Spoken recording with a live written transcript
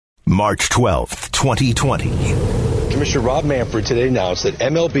March 12th, 2020. Commissioner Rob Manfred today announced that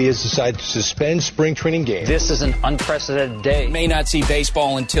MLB has decided to suspend spring training games. This is an unprecedented day. May not see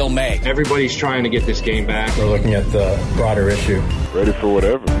baseball until May. Everybody's trying to get this game back. We're looking at the broader issue. Ready for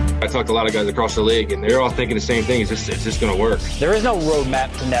whatever. I talked to a lot of guys across the league, and they're all thinking the same thing. It's just going to work. There is no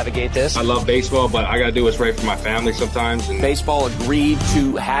roadmap to navigate this. I love baseball, but I got to do what's right for my family sometimes. And baseball agreed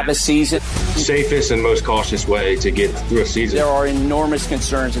to have a season. Safest and most cautious way to get through a season. There are enormous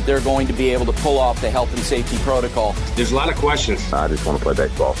concerns that they're going to be able to pull off the health and safety protocol. There's a lot of questions. I just want to play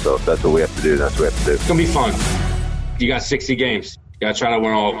baseball, so if that's what we have to do, that's what we have to do. It's going to be fun. You got 60 games. You got to try to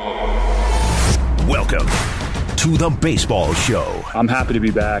win all. Welcome to the Baseball Show. I'm happy to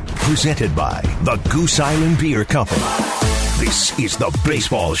be back. Presented by the Goose Island Beer Company. This is the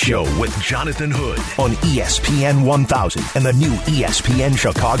Baseball Show with Jonathan Hood on ESPN 1000 and the new ESPN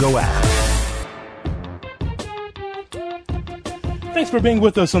Chicago app. Thanks for being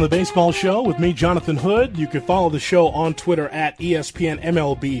with us on the Baseball Show with me, Jonathan Hood. You can follow the show on Twitter at ESPN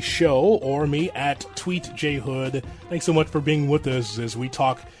MLB Show or me at TweetJHood. Thanks so much for being with us as we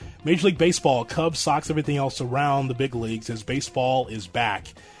talk Major League Baseball, Cubs, Sox, everything else around the big leagues as baseball is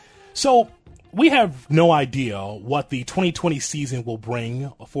back. So we have no idea what the 2020 season will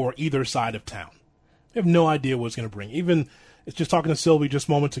bring for either side of town. We have no idea what it's going to bring. Even just talking to Sylvie just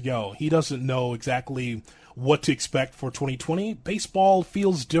moments ago, he doesn't know exactly what to expect for 2020. Baseball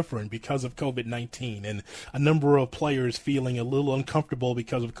feels different because of COVID-19 and a number of players feeling a little uncomfortable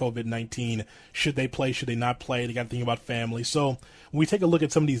because of COVID-19. Should they play? Should they not play? They got to think about family. So when we take a look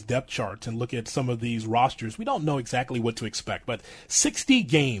at some of these depth charts and look at some of these rosters, we don't know exactly what to expect. But 60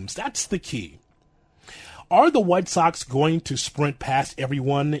 games, that's the key. Are the White Sox going to sprint past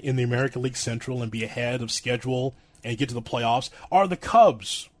everyone in the American League Central and be ahead of schedule and get to the playoffs? Are the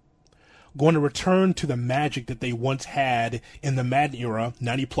Cubs going to return to the magic that they once had in the Madden era,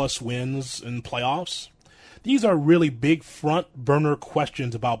 90-plus wins in playoffs? These are really big front-burner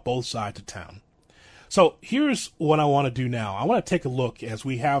questions about both sides of town. So here's what I want to do now. I want to take a look as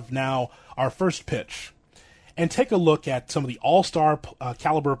we have now our first pitch and take a look at some of the all-star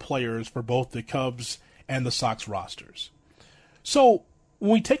caliber players for both the Cubs and the Sox rosters. So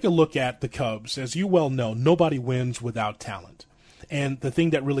when we take a look at the Cubs, as you well know, nobody wins without talent. And the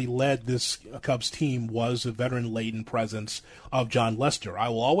thing that really led this Cubs team was the veteran-laden presence of Jon Lester. I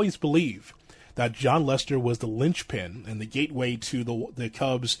will always believe that Jon Lester was the linchpin and the gateway to the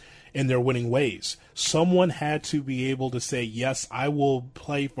Cubs in their winning ways. Someone had to be able to say, yes, I will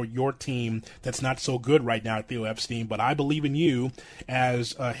play for your team that's not so good right now at Theo Epstein, but I believe in you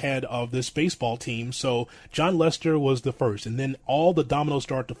as a head of this baseball team. So Jon Lester was the first, and then all the dominoes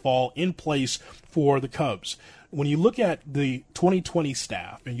start to fall in place for the Cubs. When you look at the 2020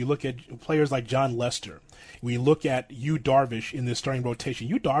 staff and you look at players like Jon Lester, we look at Yu Darvish in this starting rotation.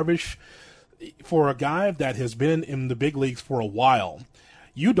 Yu Darvish, for a guy that has been in the big leagues for a while,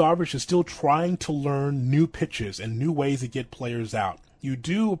 Yu Darvish is still trying to learn new pitches and new ways to get players out. You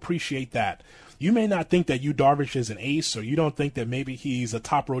do appreciate that. You may not think that Yu Darvish is an ace, or you don't think that maybe he's a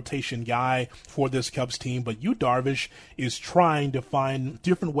top rotation guy for this Cubs team, but Yu Darvish is trying to find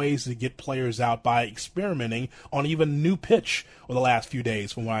different ways to get players out by experimenting on even new pitch over the last few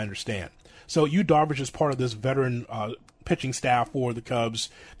days, from what I understand. So Yu Darvish is part of this veteran pitching staff for the Cubs.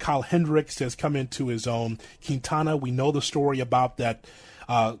 Kyle Hendricks has come into his own. Quintana, we know the story about that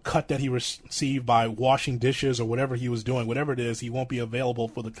cut that he received by washing dishes or whatever he was doing. Whatever it is, he won't be available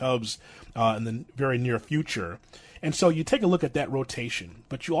for the Cubs in the very near future. And so you take a look at that rotation,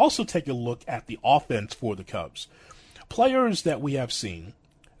 but you also take a look at the offense for the Cubs. Players that we have seen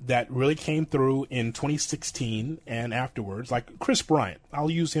that really came through in 2016 and afterwards, like Kris Bryant.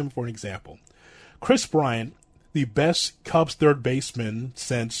 I'll use him for an example. Kris Bryant, the best Cubs third baseman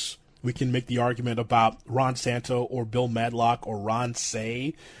since we can make the argument about Ron Santo or Bill Madlock or Ron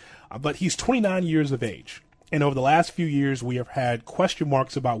Cey, but he's 29 years of age. And over the last few years, we have had question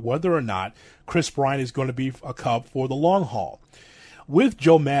marks about whether or not Kris Bryant is going to be a Cub for the long haul. With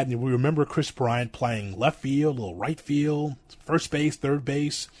Joe Maddon, we remember Kris Bryant playing left field, a little right field, first base, third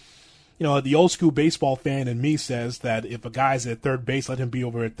base. You know, the old school baseball fan in me says that if a guy's at third base, let him be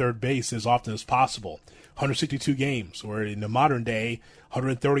over at third base as often as possible. 162 games, or in the modern day,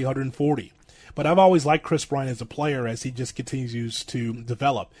 130, 140. But I've always liked Kris Bryant as a player as he just continues to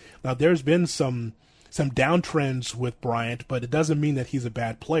develop. Now, there's been some downtrends with Bryant, but it doesn't mean that he's a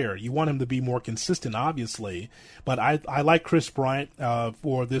bad player. You want him to be more consistent, obviously. But I like Kris Bryant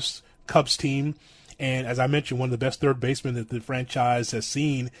for this Cubs team. And as I mentioned, one of the best third basemen that the franchise has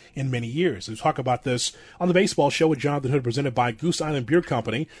seen in many years. We'll talk about this on the Baseball Show with Jonathan Hood, presented by Goose Island Beer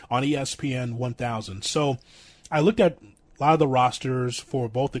Company on ESPN 1000. So I looked at a lot of the rosters for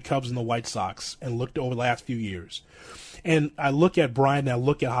both the Cubs and the White Sox and looked over the last few years. And I look at Brian and I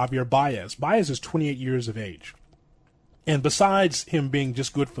look at Javier Baez. Baez is 28 years of age. And besides him being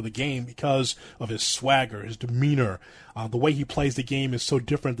just good for the game because of his swagger, his demeanor, the way he plays the game is so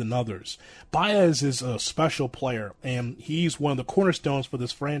different than others. Baez is a special player, and he's one of the cornerstones for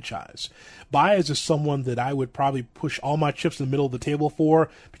this franchise. Baez is someone that I would probably push all my chips in the middle of the table for,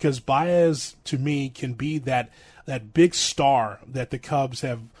 because Baez, to me, can be that big star that the Cubs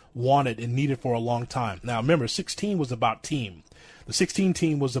have wanted and needed for a long time. Now, remember, 16 was about team. The 16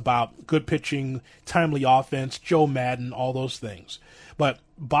 team was about good pitching, timely offense, Joe Madden, all those things. But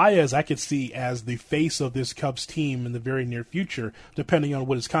Baez, I could see as the face of this Cubs team in the very near future, depending on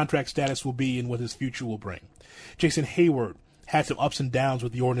what his contract status will be and what his future will bring. Jason Hayward had some ups and downs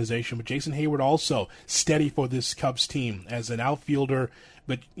with the organization, but Jason Hayward also steady for this Cubs team as an outfielder.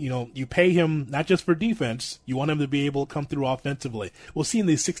 But, you pay him not just for defense. You want him to be able to come through offensively. We'll see in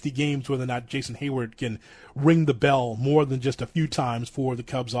these 60 games whether or not Jason Hayward can ring the bell more than just a few times for the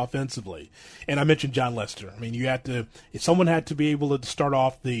Cubs offensively. And I mentioned Jon Lester. I mean, if someone had to be able to start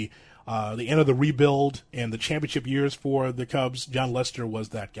off the end of the rebuild and the championship years for the Cubs, Jon Lester was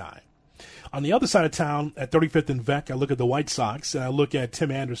that guy. On the other side of town, at 35th and Vec, I look at the White Sox, and I look at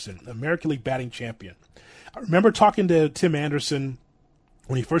Tim Anderson, American League batting champion. I remember talking to Tim Anderson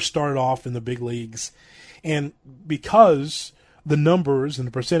when he first started off in the big leagues, and because the numbers and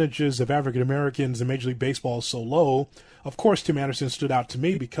the percentages of African Americans in Major League Baseball is so low, of course Tim Anderson stood out to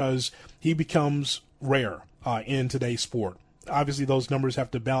me because he becomes rare in today's sport. Obviously those numbers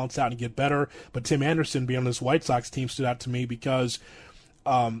have to balance out and get better, but Tim Anderson being on this White Sox team stood out to me because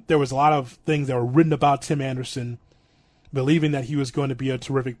there was a lot of things that were written about Tim Anderson, believing that he was going to be a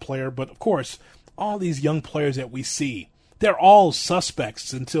terrific player. But of course, all these young players that we see, they're all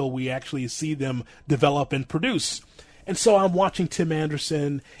suspects until we actually see them develop and produce. And so I'm watching Tim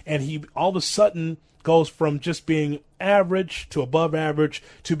Anderson, and he all of a sudden goes from just being average to above average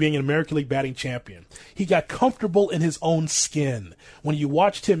to being an American League batting champion. He got comfortable in his own skin. When you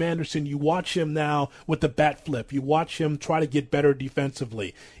watch Tim Anderson, you watch him now with the bat flip. You watch him try to get better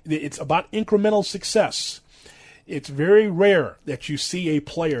defensively. It's about incremental success. It's very rare that you see a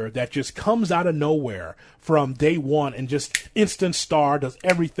player that just comes out of nowhere from day one and just instant star, does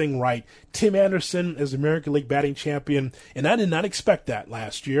everything right. Tim Anderson is American League batting champion, and I did not expect that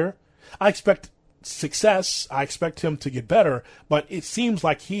last year. I expect success. I expect him to get better, but it seems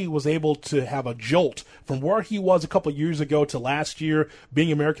like he was able to have a jolt from where he was a couple of years ago to last year,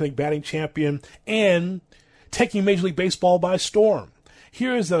 being American League batting champion and taking Major League Baseball by storm.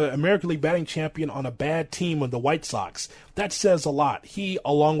 Here is an American League batting champion on a bad team of the White Sox. That says a lot. He,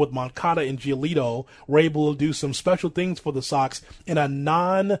 along with Moncada and Giolito, were able to do some special things for the Sox in a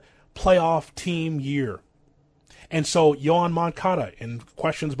non-playoff team year. And so, Yoan Moncada, and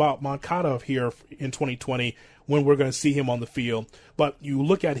questions about Moncada here in 2020, when we're going to see him on the field. But you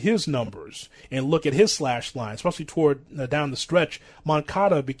look at his numbers and look at his slash line, especially toward down the stretch.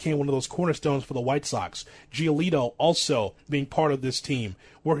 Moncada became one of those cornerstones for the White Sox. Giolito also being part of this team.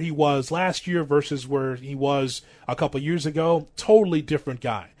 Where he was last year versus where he was a couple years ago, totally different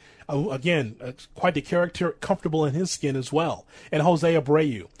guy. Again, quite the character, comfortable in his skin as well. And Jose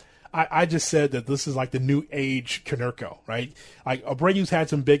Abreu. I just said that this is like the new age Konerko, right? Like Abreu's had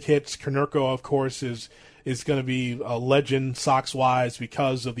some big hits. Konerko, of course, is going to be a legend Sox-wise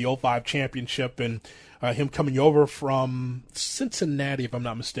because of the 05 championship and him coming over from Cincinnati, if I'm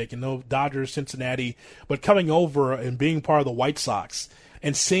not mistaken. No, Dodgers, Cincinnati, but coming over and being part of the White Sox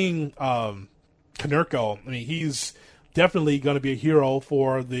and seeing Konerko. I mean, he's definitely going to be a hero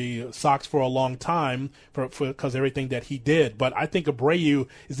for the Sox for a long time because everything that he did. But I think Abreu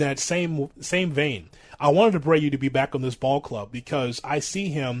is in that same vein. I wanted Abreu to be back on this ball club because I see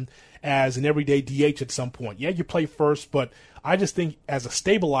him as an everyday DH at some point. Yeah, you play first, but I just think as a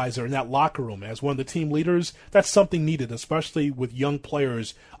stabilizer in that locker room, as one of the team leaders, that's something needed, especially with young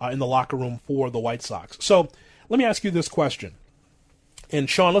players in the locker room for the White Sox. So let me ask you this question. And,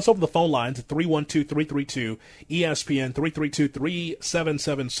 Sean, let's open the phone lines at 312-332-ESPN.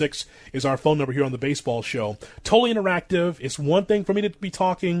 332-3776 is our phone number here on the Baseball Show. Totally interactive. It's one thing for me to be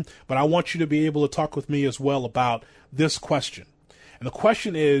talking, but I want you to be able to talk with me as well about this question. And the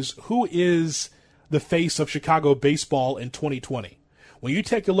question is, who is the face of Chicago baseball in 2020? When you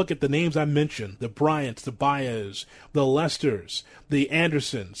take a look at the names I mentioned, the Bryants, the Baez, the Lesters, the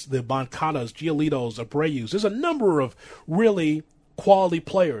Andersons, the Moncadas, Giolitos, Abreu's, there's a number of really quality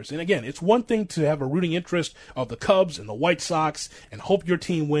players. And again, it's one thing to have a rooting interest of the Cubs and the White Sox and hope your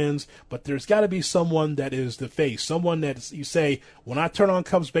team wins, but there's got to be someone that is the face, someone that you say, when I turn on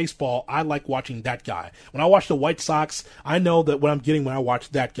Cubs baseball, I like watching that guy. When I watch the White Sox, I know that what I'm getting when I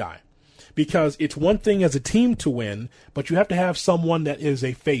watch that guy. Because it's one thing as a team to win, but you have to have someone that is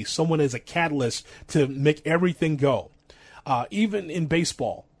a face, someone that is a catalyst to make everything go. Even in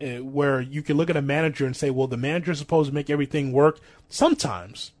baseball, where you can look at a manager and say, well, the manager is supposed to make everything work.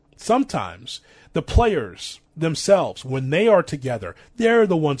 Sometimes the players themselves, when they are together, they're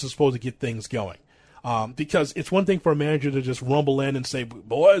the ones who are supposed to get things going. Because it's one thing for a manager to just rumble in and say,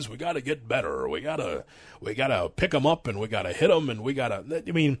 boys, we got to get better. We got to pick them up and we got to hit them and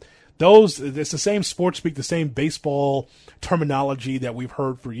it's the same sports speak, the same baseball terminology that we've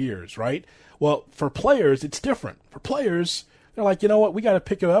heard for years, right? Well, for players, it's different. For players, they're like, you know what, we got to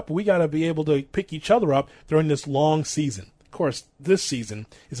pick it up. We got to be able to pick each other up during this long season. Of course, this season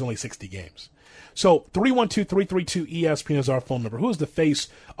is only 60 games. So 312-332-ESPN is our phone number. Who is the face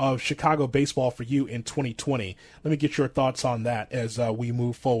of Chicago baseball for you in 2020? Let me get your thoughts on that as we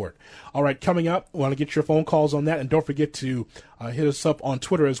move forward. All right, coming up, we want to get your phone calls on that. And don't forget to hit us up on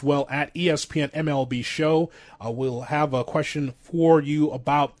Twitter as well at ESPN MLB Show. We'll have a question for you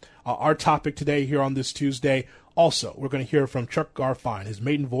about our topic today here on this Tuesday. Also, we're going to hear from Chuck Garfien, his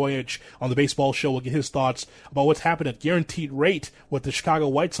maiden voyage on the baseball show. We'll get his thoughts about what's happened at Guaranteed Rate with the Chicago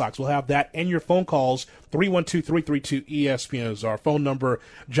White Sox. We'll have that and your phone calls. 312-332-ESPN is our phone number.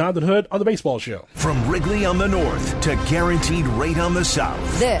 Jonathan Hood on the baseball show. From Wrigley on the north to Guaranteed Rate on the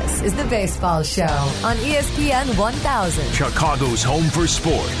south. This is the baseball show on ESPN 1000. Chicago's home for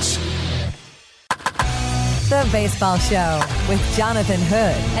sports. The Baseball Show with Jonathan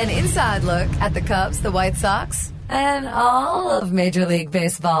Hood. An inside look at the Cubs, the White Sox, and all of Major League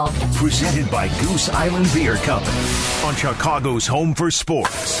Baseball. Presented by Goose Island Beer Company on Chicago's home for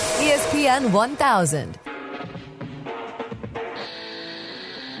sports. ESPN 1000.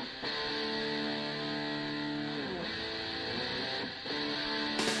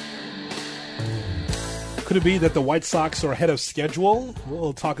 Could it be that the White Sox are ahead of schedule?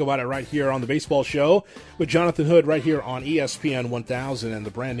 We'll talk about it right here on the baseball show with Jonathan Hood right here on ESPN 1000 and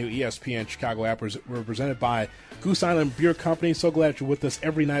the brand new ESPN Chicago app. We're presented by Goose Island Beer Company. So glad you're with us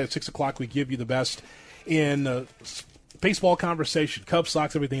every night at 6 o'clock. We give you the best in baseball conversation, Cubs,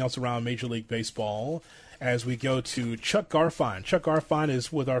 Sox, everything else around Major League Baseball as we go to Chuck Garfien. Chuck Garfien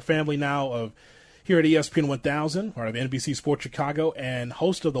is with our family now of here at ESPN 1000, part of NBC Sports Chicago, and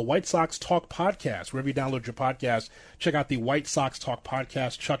host of the White Sox Talk podcast. Wherever you download your podcast, check out the White Sox Talk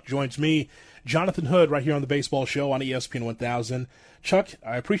podcast. Chuck joins me, Jonathan Hood, right here on the baseball show on ESPN 1000. Chuck,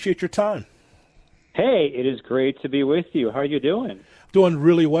 I appreciate your time. Hey, it is great to be with you. How are you doing? Doing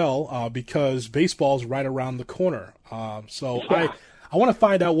really well because baseball's right around the corner. I want to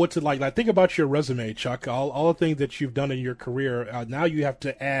find out what's it like. Think about your resume, Chuck, all the things that you've done in your career. Now you have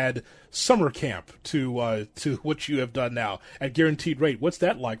to add summer camp to what you have done now at Guaranteed Rate. What's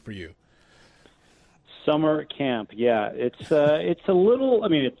that like for you? Summer camp, yeah. It's a little,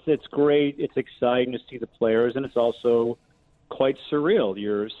 it's great. It's exciting to see the players, and it's also quite surreal.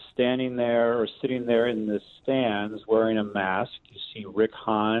 You're standing there or sitting there in the stands wearing a mask. You see Rick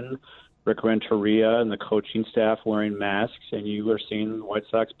Hahn, Rick Renteria and the coaching staff wearing masks, and you are seeing White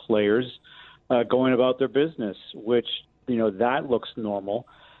Sox players going about their business, which, that looks normal.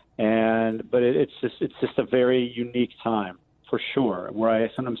 But it's just a very unique time for sure, where I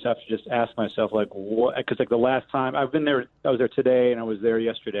sometimes have to just ask myself, what? Because the last time I've been there, I was there today and I was there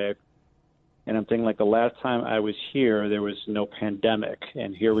yesterday, and I'm thinking the last time I was here, there was no pandemic,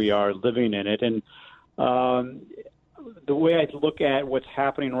 and here we are living in it. And the way I look at what's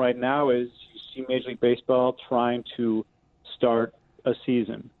happening right now is you see Major League Baseball trying to start a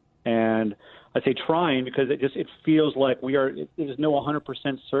season. And I say trying because it feels like there's no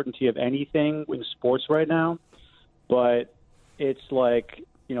 100% certainty of anything in sports right now. But it's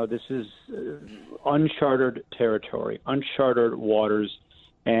this is uncharted territory, uncharted waters.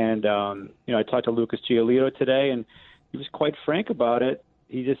 And, I talked to Lucas Giolito today, and he was quite frank about it.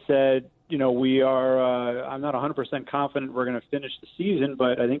 He just said, we are, I'm not 100% confident we're going to finish the season,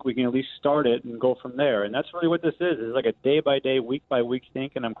 but I think we can at least start it and go from there. And that's really what this is. It's like a day-by-day, week-by-week thing,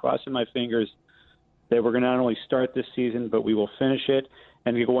 and I'm crossing my fingers that we're going to not only start this season, but we will finish it.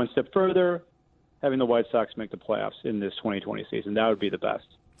 And we go one step further, having the White Sox make the playoffs in this 2020 season. That would be the best.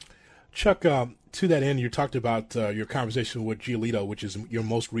 Chuck, to that end, you talked about your conversation with Giolito, which is your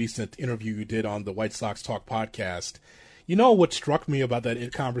most recent interview you did on the White Sox Talk podcast. You know what struck me about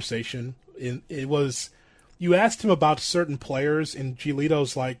that conversation? It was you asked him about certain players, and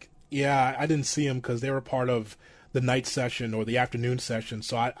Giolito's like, yeah, I didn't see them because they were part of the night session or the afternoon session,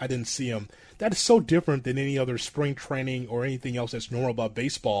 so I didn't see him. That is so different than any other spring training or anything else that's normal about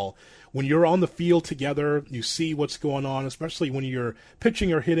baseball. When you're on the field together, you see what's going on, especially when you're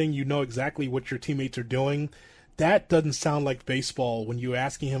pitching or hitting, you know exactly what your teammates are doing. That doesn't sound like baseball. When you're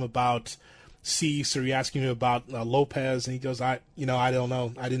asking him about Cease or you're asking him about Lopez, and he goes, I don't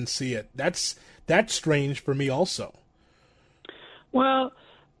know. I didn't see it. That's strange for me also. Well,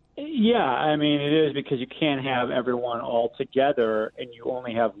 yeah, I mean, it is because you can't have everyone all together and you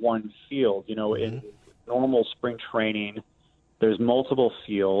only have one field. In normal spring training, there's multiple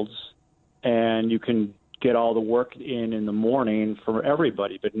fields and you can get all the work in the morning for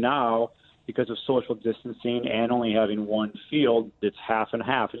everybody. But now, because of social distancing and only having one field, it's half and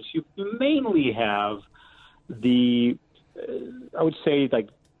half. And so you mainly have I would say, like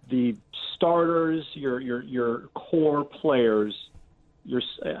the starters, your core players,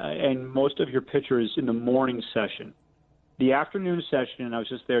 and most of your pitchers in the morning session. The afternoon session, and I was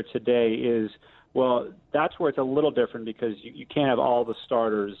just there today, that's where it's a little different because you can't have all the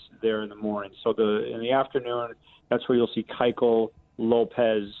starters there in the morning. So in the afternoon, that's where you'll see Keuchel,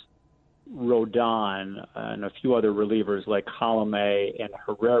 Lopez, Rodon, and a few other relievers like Colomé and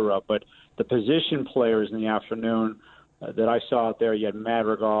Herrera. But the position players in the afternoon that I saw out there, you had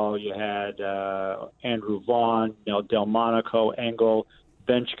Madrigal, you had Andrew Vaughn, Delmonico, Engel,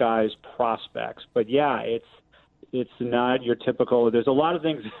 bench guys, prospects. But yeah, it's not your typical. There's a lot of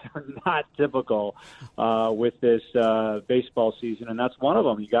things that are not typical with this baseball season, and that's one of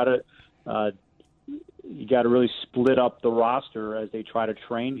them. You got to really split up the roster as they try to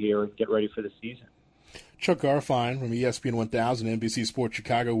train here and get ready for the season. Chuck Garfien from ESPN 1000, NBC Sports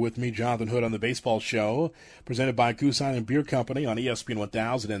Chicago, with me, Jonathan Hood, on the Baseball Show, presented by Goose Island Beer Company on ESPN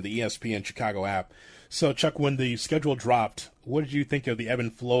 1000 and the ESPN Chicago app. So, Chuck, when the schedule dropped, what did you think of the ebb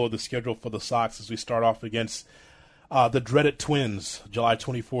and flow of the schedule for the Sox as we start off against the dreaded Twins, July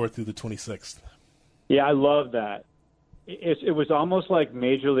 24th through the 26th? Yeah, I love that. It was almost like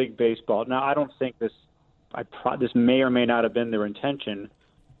Major League Baseball. Now, I don't think this may or may not have been their intention,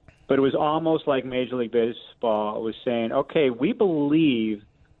 but it was almost like Major League Baseball was saying, okay, we believe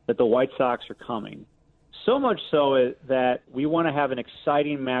that the White Sox are coming. So much so that we want to have an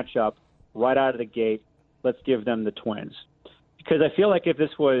exciting matchup right out of the gate. Let's give them the Twins. Because I feel like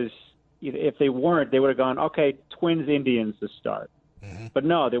if they weren't, they would have gone, okay, Twins, Indians to start. Mm-hmm. But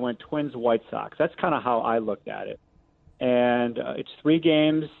no, they went Twins, White Sox. That's kind of how I looked at it. And it's 3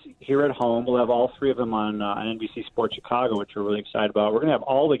 games here at home. We'll have all 3 of them on NBC Sports Chicago, which we're really excited about. We're going to have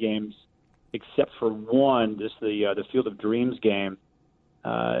all the games except for one, just the Field of Dreams game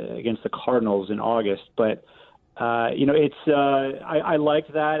against the Cardinals in August. But, I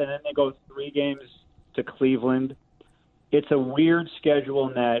liked that. And then they go 3 games to Cleveland. It's a weird schedule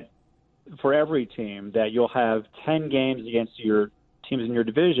in that for every team that you'll have 10 games against your teams in your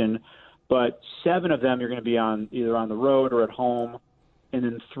division, but 7 of them you're going to be on either on the road or at home, and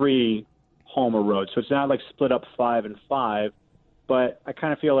then 3 home or road. So it's not like split up 5 and 5. But I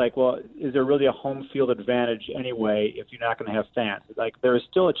kind of feel like, well, is there really a home field advantage anyway if you're not going to have fans? Like there is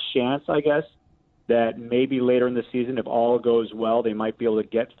still a chance, I guess, that maybe later in the season, if all goes well, they might be able to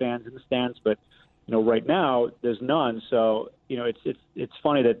get fans in the stands. But right now there's none. So it's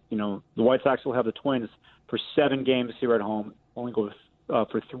funny that the White Sox will have the Twins for 7 games here at home, only go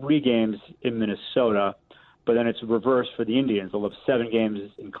for 3 games in Minnesota, but then it's reversed for the Indians. They'll have 7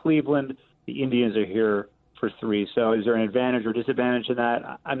 games in Cleveland. The Indians are here for 3. So is there an advantage or disadvantage in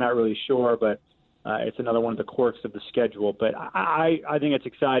that? I'm not really sure, but it's another one of the quirks of the schedule. But I think it's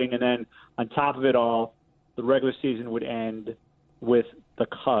exciting. And then on top of it all, the regular season would end with the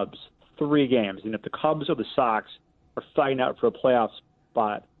Cubs, 3 games. And if the Cubs or the Sox are fighting out for a playoff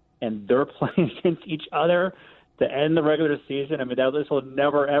spot and they're playing against each other to end the regular season, I mean, this will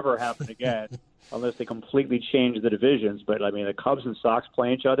never, ever happen again unless they completely change the divisions. But, I mean, the Cubs and Sox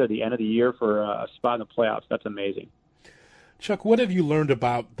playing each other at the end of the year for a spot in the playoffs, that's amazing. Chuck, what have you learned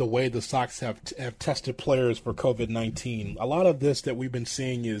about the way the Sox have tested players for COVID-19? A lot of this that we've been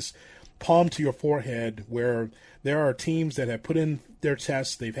seeing is palm to your forehead, where there are teams that have put in their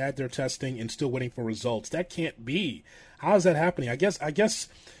tests, they've had their testing, and still waiting for results. That can't be. How is that happening? I guess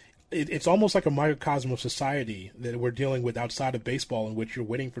it's almost like a microcosm of society that we're dealing with outside of baseball, in which you're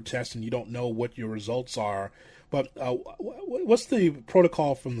waiting for tests and you don't know what your results are. But what's the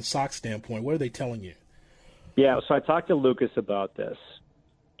protocol from the Sox standpoint? What are they telling you? Yeah, so I talked to Lucas about this.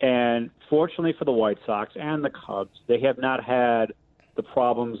 And fortunately for the White Sox and the Cubs, they have not had the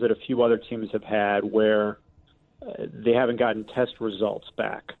problems that a few other teams have had where they haven't gotten test results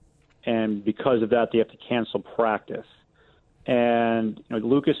back. And because of that, they have to cancel practice. And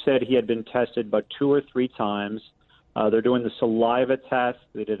Lucas said he had been tested about 2 or 3 times. They're doing the saliva test.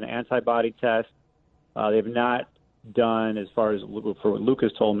 They did an antibody test. They've not done, as far as for what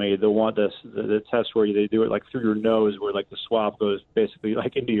Lucas told me, the test where they do it like through your nose, where like the swab goes basically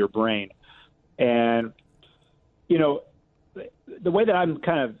like into your brain. And, you know, the way that I'm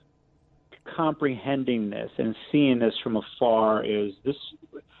kind of comprehending this and seeing this from afar is this: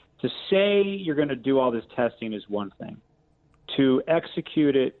 to say you're going to do all this testing is one thing. To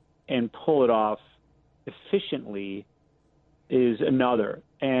execute it and pull it off efficiently is another.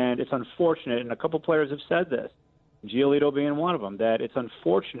 And it's unfortunate, and a couple players have said this, Giolito being one of them, that it's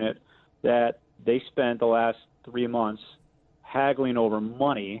unfortunate that they spent the last 3 months haggling over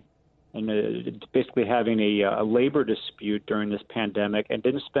money and basically having a labor dispute during this pandemic and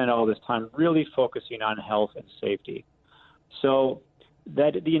didn't spend all this time really focusing on health and safety. So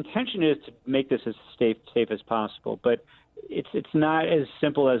that the intention is to make this as safe as possible, but it's not as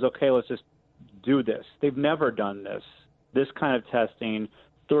simple as, okay, let's just do this. They've never done this kind of testing,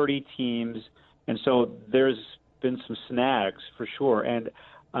 30 teams, and so there's been some snags for sure. And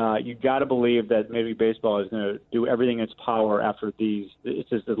you got to believe that Major League Baseball is going to do everything in its power after these.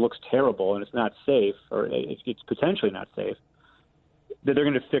 It looks terrible and it's not safe, or it's potentially not safe, that they're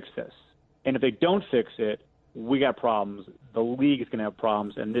going to fix this. And if they don't fix it, we got problems. The league is going to have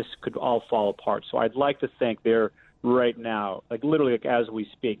problems, and this could all fall apart. So I'd like to think they're right now, like literally like as we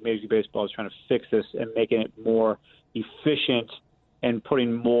speak, Major League Baseball is trying to fix this and making it more efficient and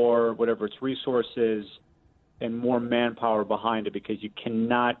putting more, whatever its resources and more manpower behind it, because you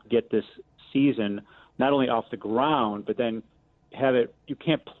cannot get this season not only off the ground, but then you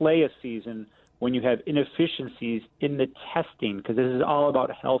can't play a season when you have inefficiencies in the testing, because this is all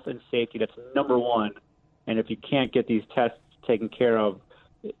about health and safety. That's number one. And if you can't get these tests taken care of,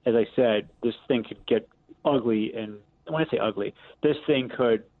 as I said, this thing could get ugly. And when I say ugly, this season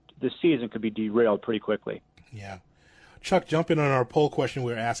could be derailed pretty quickly. Yeah. Chuck, jump in on our poll question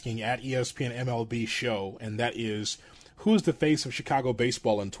we're asking at ESPN MLB Show, and that is, who's the face of Chicago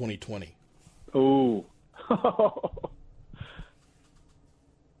baseball in 2020? Ooh.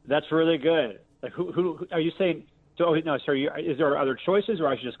 That's really good. Like, who are you saying? No, sorry. Is there other choices, or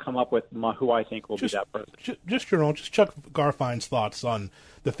I should just come up with who I think will be that person? Just your own. Just Chuck Garfine's thoughts on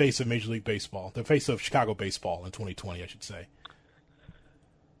the face of Major League Baseball, the face of Chicago baseball in 2020, I should say.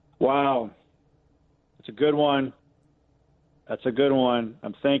 Wow. That's a good one.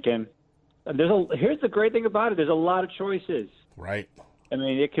 I'm thinking. Here's the great thing about it. There's a lot of choices. Right. I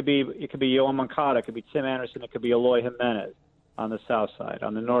mean, it could be Yoan Moncada, it could be Tim Anderson, it could be Eloy Jimenez on the south side.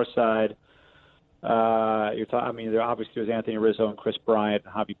 On the north side, there obviously there's Anthony Rizzo and Chris Bryant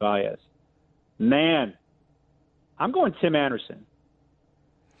and Javi Baez. Man, I'm going Tim Anderson.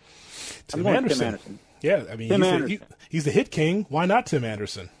 Tim Anderson. Yeah, I mean, he's the hit king. Why not Tim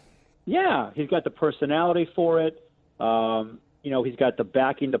Anderson? Yeah, he's got the personality for it. He's got the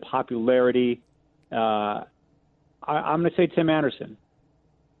backing, the popularity. I'm going to say Tim Anderson.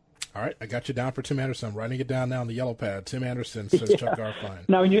 All right, I got you down for Tim Anderson. I'm writing it down now on the yellow pad. Tim Anderson, says Chuck Garfine.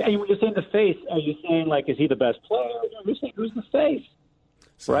 Now, when you're saying the face, are you saying, like, is he the best player? You're saying who's the face,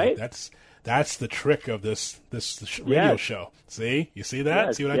 so right? That's the trick of this radio show. See? You see that?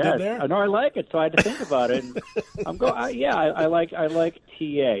 Yes, see what I did there? I know, I like it, so I had to think about it. And I'm going, I like TA.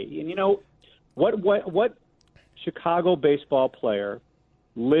 And you know, what Chicago baseball player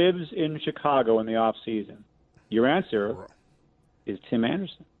lives in Chicago in the off season? Your answer is Tim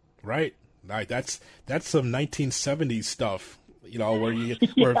Anderson. Right. That's some 1970s stuff,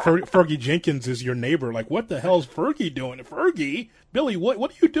 where Fergie Jenkins is your neighbor. Like, what the hell's Fergie doing? Fergie? Billy, what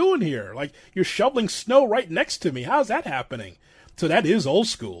are you doing here? Like, you're shoveling snow right next to me. How's that happening? So that is old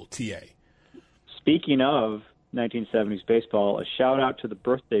school, TA. Speaking of 1970s baseball, a shout-out to the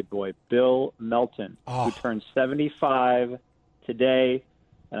birthday boy, Bill Melton, who turned 75 today.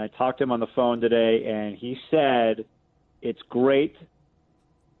 And I talked to him on the phone today, and he said it's great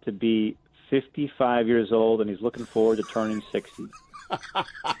to be 55 years old, and he's looking forward to turning 60.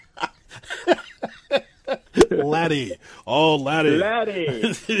 Laddie. Oh, Laddie.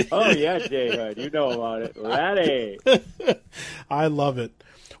 Laddie. Oh, yeah, Jay Hood. You know about it. Laddie. I love it.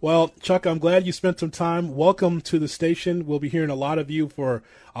 Well, Chuck, I'm glad you spent some time. Welcome to the station. We'll be hearing a lot of you for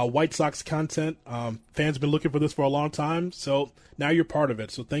White Sox content. Fans have been looking for this for a long time, so now you're part of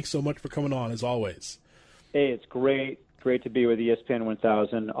it. So thanks so much for coming on, as always. Hey, it's great to be with ESPN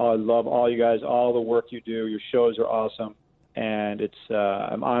 1000. I love all you guys, all the work you do. Your shows are awesome, and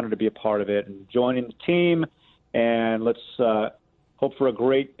I'm honored to be a part of it and joining the team. And let's hope for a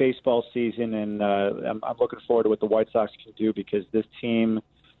great baseball season. And I'm looking forward to what the White Sox can do, because this team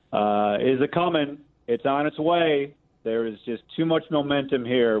is a-coming. It's on its way. There is just too much momentum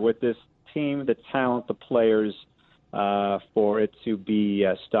here with this team, the talent, the players. for it to be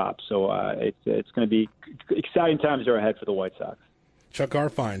stopped. So it's going to be exciting times are ahead for the White Sox. Chuck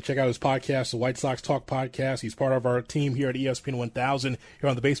Garfien, check out his podcast, the White Sox Talk Podcast. He's part of our team here at ESPN 1000 here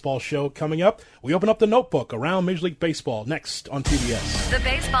on the Baseball Show. Coming up, we open up the notebook around Major League Baseball next on TBS. The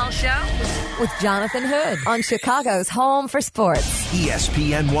Baseball Show with Jonathan Hood on Chicago's home for sports.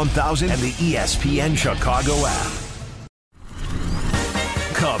 ESPN 1000 and the ESPN Chicago app.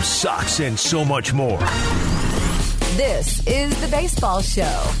 Cubs, Sox, and so much more. This is The Baseball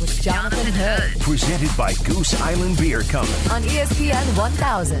Show with Jonathan Hood. Presented by Goose Island Beer Company. On ESPN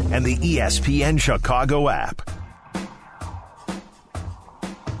 1000. And the ESPN Chicago app.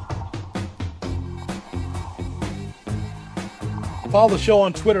 Follow the show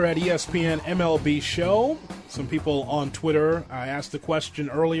on Twitter at ESPN MLB Show. Some people on Twitter, I asked the question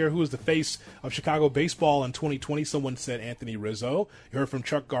earlier, who is the face of Chicago baseball in 2020? Someone said Anthony Rizzo. You heard from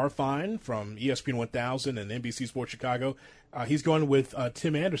Chuck Garfien from ESPN 1000 and NBC Sports Chicago. He's going with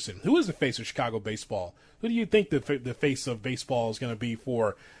Tim Anderson. Who is the face of Chicago baseball? Who do you think the face of baseball is going to be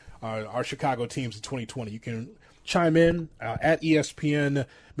for our Chicago teams in 2020? You can chime in at ESPN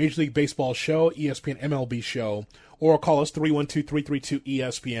Major League Baseball Show, ESPN MLB Show, or call us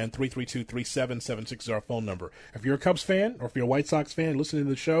 312-332-ESPN, 332-3776 is our phone number. If you're a Cubs fan or if you're a White Sox fan listening to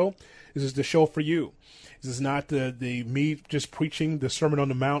the show, this is the show for you. This is not the me just preaching the Sermon on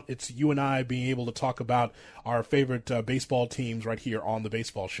the Mount. It's you and I being able to talk about our favorite baseball teams right here on the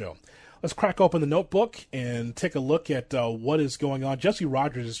Baseball Show. Let's crack open the notebook and take a look at what is going on. Jesse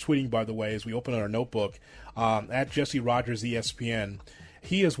Rogers is tweeting, by the way, as we open our notebook, at Jesse Rogers ESPN.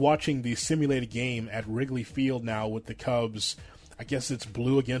 He is watching the simulated game at Wrigley Field now with the Cubs. I guess it's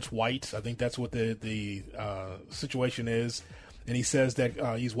blue against white. I think that's what the situation is. And he says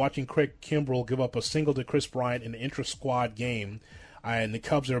that he's watching Craig Kimbrell give up a single to Chris Bryant in an intra-squad game. And the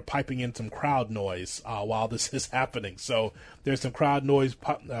Cubs are piping in some crowd noise while this is happening. So there's some crowd noise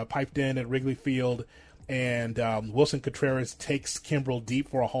piped in at Wrigley Field. And Wilson Contreras takes Kimbrell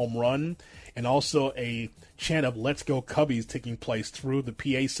deep for a home run. And also a chant of "Let's Go Cubbies" taking place through the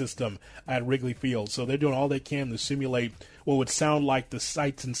PA system at Wrigley Field. So they're doing all they can to simulate what would sound like the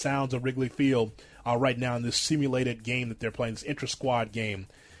sights and sounds of Wrigley Field right now in this simulated game that they're playing, this intra-squad game.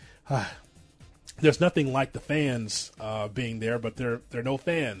 There's nothing like the fans being there, but they're no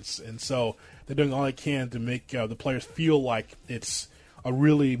fans. And so they're doing all they can to make the players feel like it's a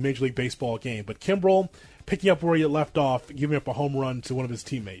really Major League Baseball game. But Kimbrell picking up where he left off, giving up a home run to one of his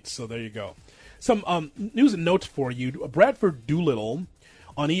teammates. So there you go. Some news and notes for you. Bradford Doolittle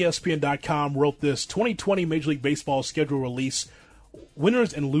on ESPN.com wrote this 2020 Major League Baseball schedule release,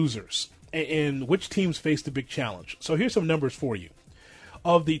 winners and losers, and which teams face the big challenge. So here's some numbers for you.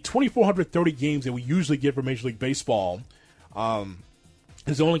 Of the 2,430 games that we usually get for Major League Baseball,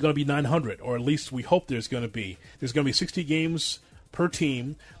 there's only going to be 900, or at least we hope there's going to be. There's going to be 60 games per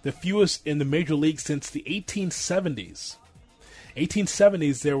team, the fewest in the Major League since the 1870s.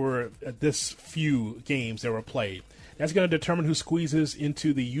 1870s, there were this few games that were played. That's going to determine who squeezes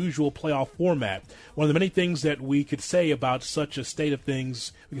into the usual playoff format. One of the many things that we could say about such a state of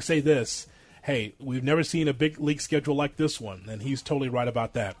things, we could say this: hey, we've never seen a big league schedule like this one, and he's totally right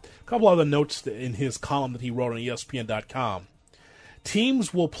about that. A couple other notes in his column that he wrote on ESPN.com.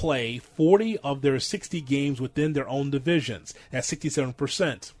 Teams will play 40 of their 60 games within their own divisions. That's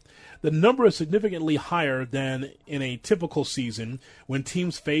 67%. The number is significantly higher than in a typical season when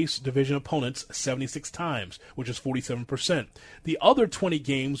teams face division opponents 76 times, which is 47%. The other 20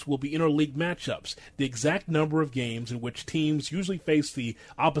 games will be interleague matchups, the exact number of games in which teams usually face the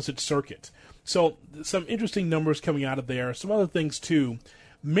opposite circuit. So some interesting numbers coming out of there. Some other things, too.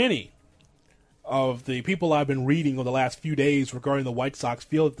 Many of the people I've been reading over the last few days regarding the White Sox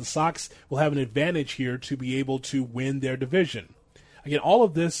feel that the Sox will have an advantage here to be able to win their division. Again, all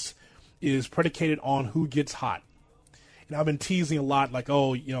of this is predicated on who gets hot. And I've been teasing a lot like,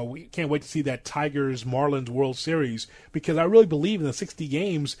 we can't wait to see that Tigers-Marlins World Series, because I really believe in the 60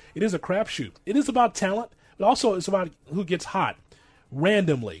 games, it is a crapshoot. It is about talent, but also it's about who gets hot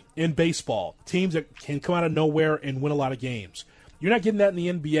randomly in baseball. Teams that can come out of nowhere and win a lot of games. You're not getting that in the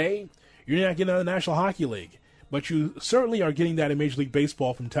NBA. You're not getting that in the National Hockey League. But you certainly are getting that in Major League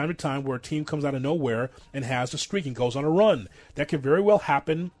Baseball from time to time, where a team comes out of nowhere and has a streak and goes on a run. That could very well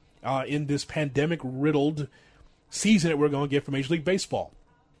happen in this pandemic-riddled season that we're going to get for Major League Baseball.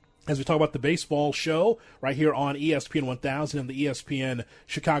 As we talk about the Baseball Show right here on ESPN 1000 and the ESPN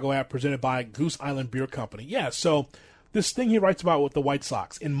Chicago app presented by Goose Island Beer Company. Yeah, so this thing he writes about with the White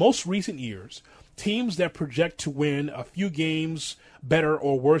Sox. In most recent years, teams that project to win a few games better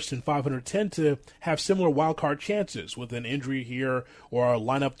or worse than 500 tend to have similar wild card chances with an injury here or a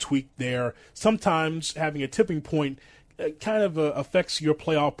lineup tweak there. Sometimes having a tipping point kind of affects your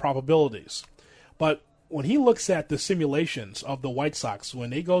playoff probabilities. But when he looks at the simulations of the White Sox,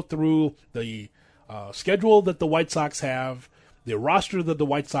 when they go through the schedule that the White Sox have, the roster that the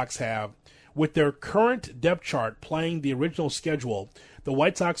White Sox have, with their current depth chart playing the original schedule, the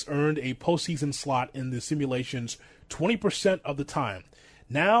White Sox earned a postseason slot in the simulations 20% of the time.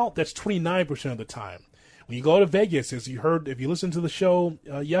 Now that's 29% of the time. When you go to Vegas, as you heard, if you listened to the show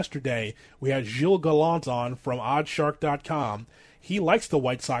yesterday, we had Gilles Gallant on from oddshark.com. He likes the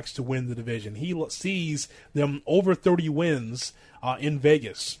White Sox to win the division. He sees them over 30 wins in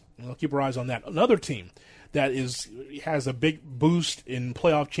Vegas. We'll keep our eyes on that. Another team that has a big boost in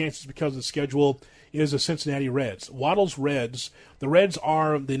playoff chances because of the schedule is the Cincinnati Reds. Waddle's Reds. The Reds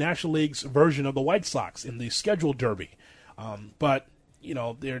are the National League's version of the White Sox in the schedule derby. But,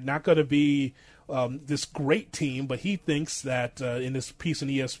 they're not going to be this great team, but he thinks that in this piece on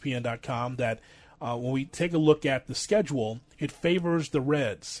ESPN.com that when we take a look at the schedule, it favors the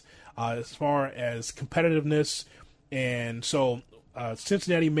Reds as far as competitiveness. And so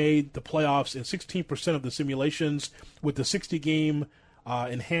Cincinnati made the playoffs in 16% of the simulations. With the 60-game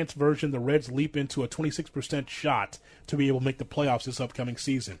enhanced version, the Reds leap into a 26% shot to be able to make the playoffs this upcoming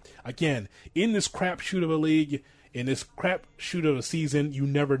season. Again, in this crapshoot of a league, in this crapshoot of a season, you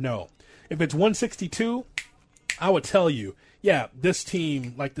never know. If it's 162, I would tell you, yeah, this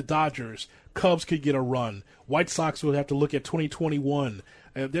team, like the Dodgers, Cubs could get a run. White Sox would have to look at 2021.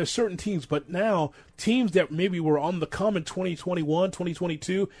 There's certain teams, but now teams that maybe were on the come in 2021,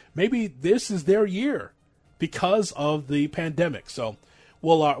 2022, maybe this is their year because of the pandemic. So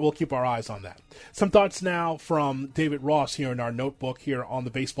we'll keep our eyes on that. Some thoughts now from David Ross here in our notebook here on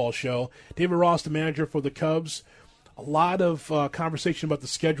the Baseball Show. David Ross, the manager for the Cubs. A lot of conversation about the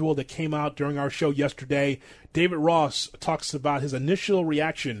schedule that came out during our show yesterday. David Ross talks about his initial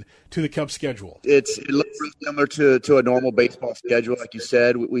reaction to the Cubs schedule. It looks really similar to a normal baseball schedule, like you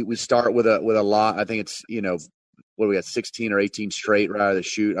said. We start with a lot. I think it's what do we got, 16 or 18 straight right out of the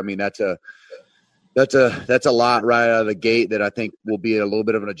chute. I mean that's a lot right out of the gate that I think will be a little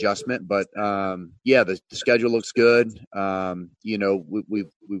bit of an adjustment. But the schedule looks good.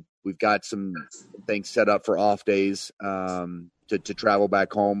 We've got some things set up for off days to travel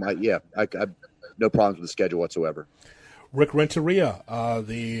back home. I no problems with the schedule whatsoever. Rick Renteria,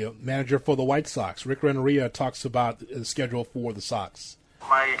 the manager for the White Sox. Rick Renteria talks about the schedule for the Sox.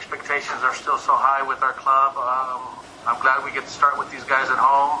 My expectations are still so high with our club. I'm glad we get to start with these guys at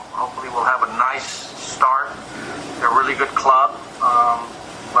home. Hopefully we'll have a nice start. They're a really good club,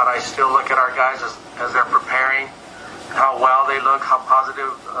 but I still look at our guys as they're preparing, how well they look, how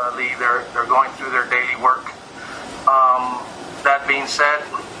positively they're going through their daily work. That being said,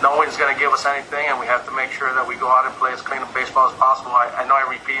 no one's going to give us anything, and we have to make sure that we go out and play as clean of baseball as possible. I know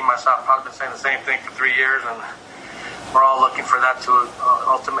I'm repeating myself. I've probably been saying the same thing for 3 years, and we're all looking for that to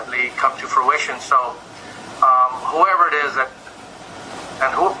ultimately come to fruition. So whoever it is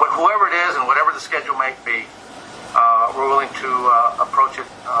and whatever the schedule may be, we're willing to approach it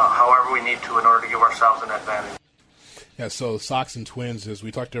however we need to in order to give ourselves an advantage. Yeah, so Sox and Twins, as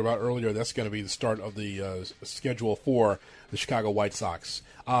we talked about earlier, that's going to be the start of the schedule for the Chicago White Sox.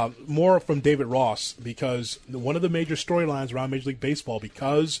 More from David Ross, because one of the major storylines around Major League Baseball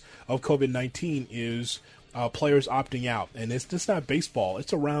because of COVID-19 is players opting out. And it's just not baseball.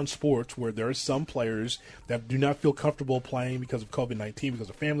 It's around sports where there are some players that do not feel comfortable playing because of COVID-19, because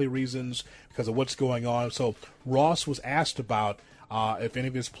of family reasons, because of what's going on. So Ross was asked about if any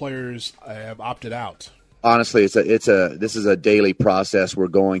of his players have opted out. Honestly, this is a daily process we're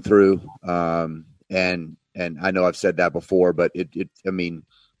going through, and I know I've said that before, but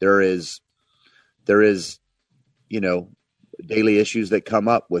there is daily issues that come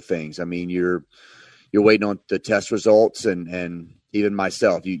up with things. I mean, you're waiting on the test results, and even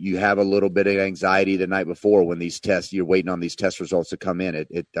myself, you have a little bit of anxiety the night before when you're waiting on these test results to come in.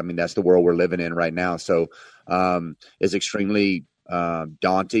 That's the world we're living in right now. So it's extremely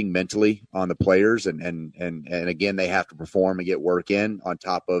daunting mentally on the players, and again, they have to perform and get work in on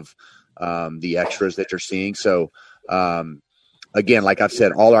top of the extras that you're seeing. So again, like I've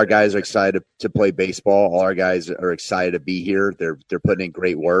said, all our guys are excited to play baseball. All our guys are excited to be here. They're putting in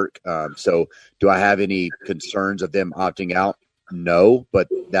great work. So do I have any concerns of them opting out? No, but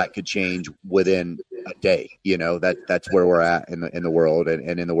that could change within a day. That's where we're at in the world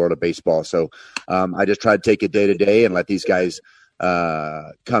and in the world of baseball. So I just try to take it day to day and let these guys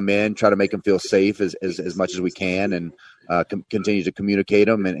come in, try to make them feel safe as much as we can, and continue to communicate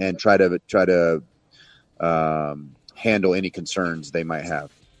them and try to handle any concerns they might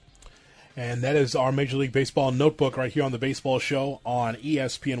have. And that is our Major League Baseball notebook right here on the Baseball Show on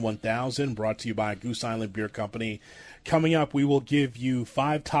ESPN 1000, brought to you by Goose Island Beer Company. Coming up, we will give you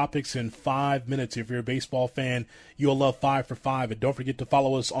 5 topics in 5 minutes. If you're a baseball fan, you'll love 5 for 5. And don't forget to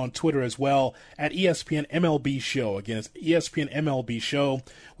follow us on Twitter as well at ESPN MLB Show. Again, it's ESPN MLB Show.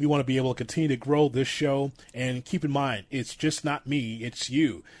 We want to be able to continue to grow this show. And keep in mind, it's just not me, it's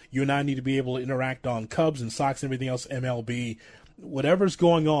you. You and I need to be able to interact on Cubs and Sox and everything else MLB. Whatever's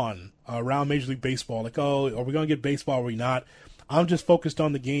going on around Major League Baseball, like, oh, are we going to get baseball or are we not? I'm just focused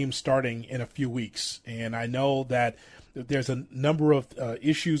on the game starting in a few weeks. And I know that there's a number of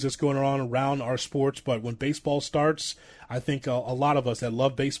issues that's going on around our sports, but when baseball starts, I think a lot of us that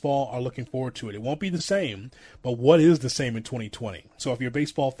love baseball are looking forward to it. It won't be the same, but what is the same in 2020? So if you're a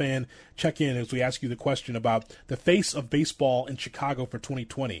baseball fan, check in as we ask you the question about the face of baseball in Chicago for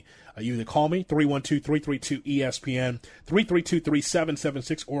 2020. You either call me, 312-332-ESPN,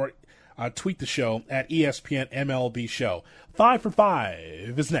 332-3776, or tweet the show at ESPN MLB Show. 5 for 5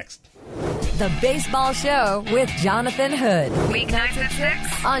 is next. The Baseball Show with Jonathan Hood. Weeknights at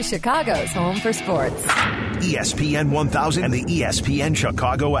 6 on Chicago's Home for Sports. ESPN 1000 and the ESPN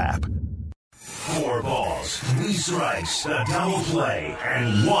Chicago app. 4 balls, 3 strikes, a double play,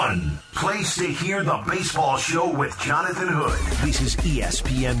 and 1 place to hear the Baseball Show with Jonathan Hood. This is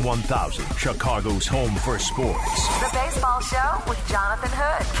ESPN 1000, Chicago's Home for Sports. The Baseball Show with Jonathan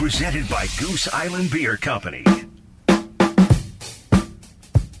Hood. Presented by Goose Island Beer Company.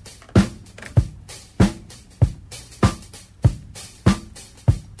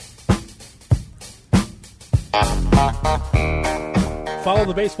 Follow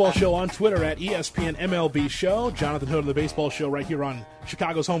the Baseball Show on Twitter at ESPN MLB Show. Jonathan Hood of the Baseball Show right here on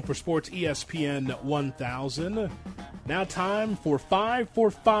Chicago's Home for Sports, ESPN 1000. Now time for 5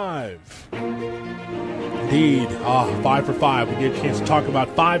 for 5. Indeed, 5 for 5. We get a chance to talk about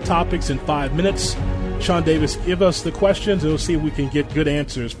 5 topics in 5 minutes. Sean Davis, give us the questions, and we'll see if we can get good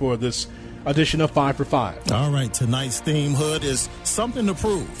answers for this edition of 5 for 5. All right, tonight's theme, Hood, is something to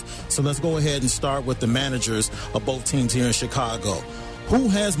prove. So let's go ahead and start with the managers of both teams here in Chicago. Who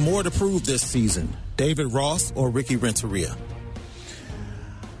has more to prove this season, David Ross or Ricky Renteria?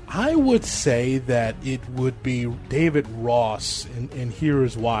 I would say that it would be David Ross, and here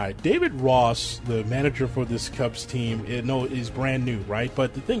is why. David Ross, the manager for this Cubs team, is brand new, right?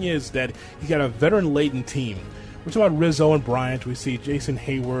 But the thing is that he's got a veteran-laden team. We're talking about Rizzo and Bryant. We see Jason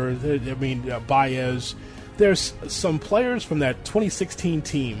Hayward, Baez. There's some players from that 2016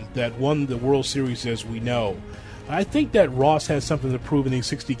 team that won the World Series, as we know. I think that Ross has something to prove in these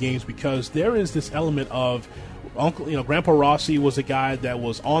 60 games because there is this element of Grandpa Rossi was a guy that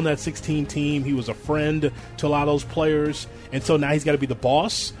was on that 16 team. He was a friend to a lot of those players, and so now he's got to be the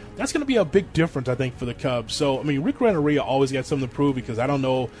boss. That's going to be a big difference, I think, for the Cubs. So, I mean, Rick Renteria always got something to prove because I don't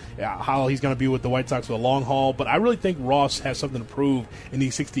know how he's going to be with the White Sox for the long haul, but I really think Ross has something to prove in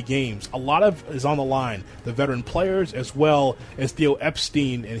these 60 games. A lot of is on the line. The veteran players as well as Theo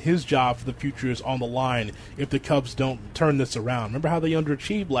Epstein and his job for the future is on the line if the Cubs don't turn this around. Remember how they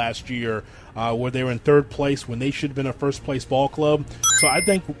underachieved last year where they were in 3rd place when they should have been a first-place ball club? So I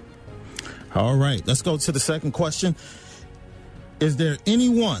think... All right, let's go to the second question. Is there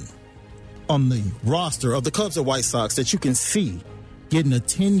anyone on the roster of the Cubs or White Sox that you can see getting a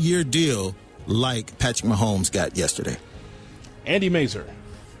 10-year deal like Patrick Mahomes got yesterday? Andy Mazur.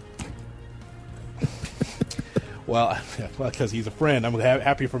 Well, because he's a friend. I'm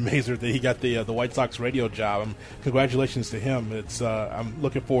happy for Mazur that he got the White Sox radio job. Congratulations to him. I'm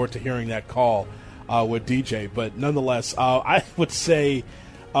looking forward to hearing that call with DJ. But nonetheless, I would say...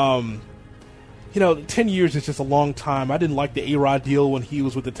 10 years is just a long time. I didn't like the A-Rod deal when he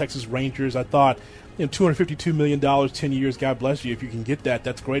was with the Texas Rangers. I thought, $252 million, 10 years, God bless you. If you can get that,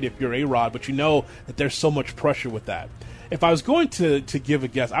 that's great if you're A-Rod. But you know that there's so much pressure with that. If I was going to give a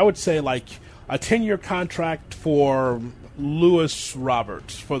guess, I would say like a 10-year contract for Luis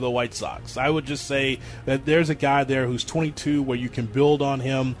Roberts for the White Sox. I would just say that there's a guy there who's 22 where you can build on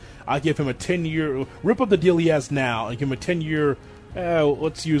him. I'll give him a 10-year, rip up the deal he has now and give him a 10-year.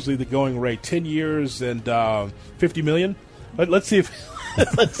 What's usually the going rate? 10 years and $50 million. Let's see if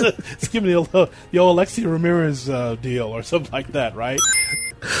let's give me the old Alexi Ramirez deal or something like that, right?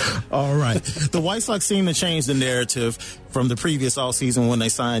 All right. The White Sox seem to change the narrative from the previous offseason when they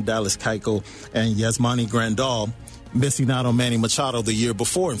signed Dallas Keuchel and Yasmani Grandal, missing out on Manny Machado the year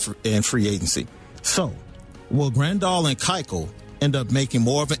before in free agency. So, will Grandal and Keuchel end up making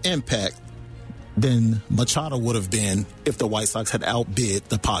more of an impact than Machado would have been if the White Sox had outbid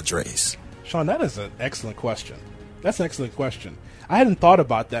the Padres? Sean, that is an excellent question. That's an excellent question. I hadn't thought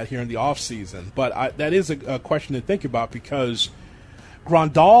about that here in the offseason, but that is a question to think about because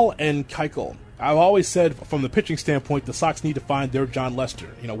Grandal and Keuchel, I've always said from the pitching standpoint, the Sox need to find their John Lester.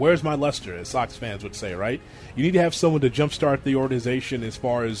 Where's my Lester, as Sox fans would say, right? You need to have someone to jumpstart the organization as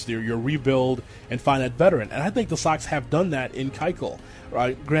far as your rebuild and find that veteran. And I think the Sox have done that in Keuchel.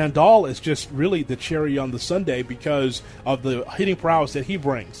 Right? Grandal is just really the cherry on the sundae because of the hitting prowess that he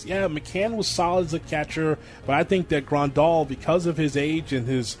brings. Yeah, McCann was solid as a catcher, but I think that Grandal, because of his age and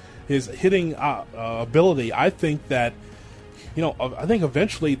his hitting ability, I think that I think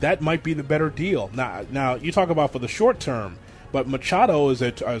eventually that might be the better deal. Now you talk about for the short term, but Machado is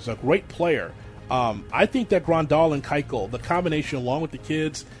a great player. I think that Grandal and Keuchel, the combination along with the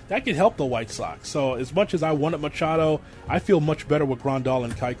kids, that could help the White Sox. So as much as I wanted Machado, I feel much better with Grandal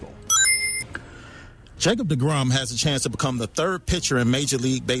and Keuchel. Jacob deGrom has a chance to become the third pitcher in Major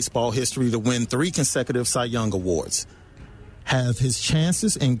League Baseball history to win 3 consecutive Cy Young Awards. Have his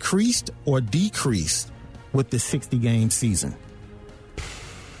chances increased or decreased with the 60-game season?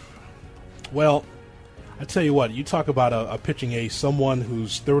 Well, I tell you what, you talk about a pitching ace, someone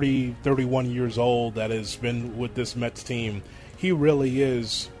who's 30, 31 years old that has been with this Mets team. He really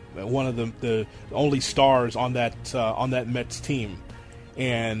is one of the only stars on that Mets team,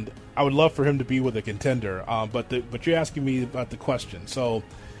 and I would love for him to be with a contender. But you're asking me about the question, so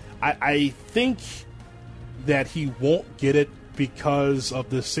I think that he won't get it because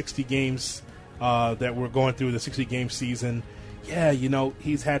of the 60 games that we're going through, the 60-game season. Yeah,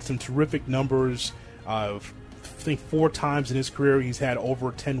 he's had some terrific numbers. I think 4 times in his career he's had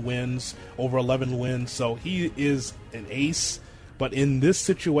over 10 wins, over 11 wins. So he is an ace. But in this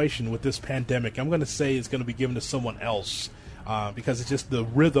situation with this pandemic, I'm going to say it's going to be given to someone else because it's just the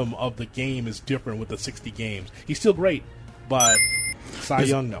rhythm of the game is different with the 60 games. He's still great, but Cy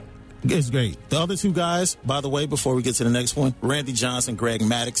Young, no. It's great. The other 2 guys, by the way, before we get to the next one, Randy Johnson, Greg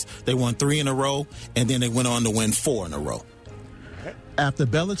Maddux, they won 3 in a row, and then they went on to win 4 in a row. After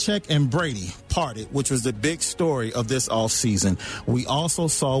Belichick and Brady parted, which was the big story of this offseason, we also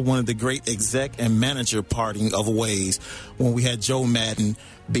saw one of the great exec and manager parting of ways when we had Joe Madden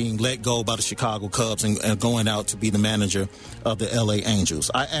being let go by the Chicago Cubs and going out to be the manager of the LA Angels.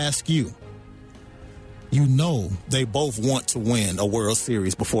 I ask you, they both want to win a World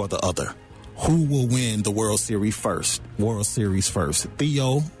Series before the other. Who will win the World Series first,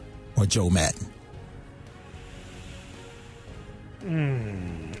 Theo or Joe Madden?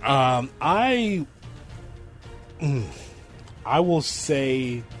 I will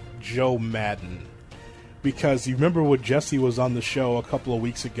say Joe Madden because you remember when Jesse was on the show a couple of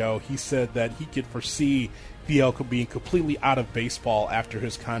weeks ago, he said that he could foresee Theo being completely out of baseball after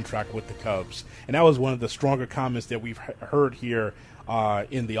his contract with the Cubs. And that was one of the stronger comments that we've heard here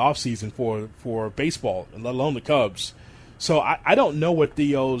in the offseason for baseball, let alone the Cubs. So I don't know what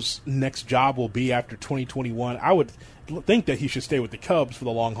Theo's next job will be after 2021. I would think that he should stay with the Cubs for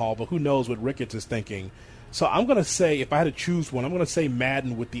the long haul, but who knows what Ricketts is thinking. So I'm going to say, if I had to choose one, I'm going to say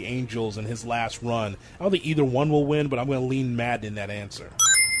Madden with the Angels in his last run. I don't think either one will win, but I'm going to lean Madden in that answer.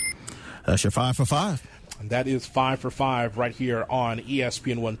 That's your 5 for 5. And that is 5 for 5 right here on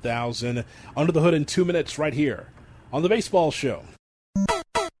ESPN 1000. Under the Hood in 2 minutes right here on The Baseball Show.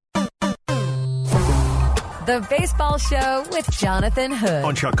 The Baseball Show with Jonathan Hood.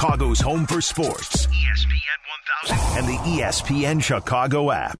 On Chicago's home for sports, ESPN 1000 and the ESPN Chicago app.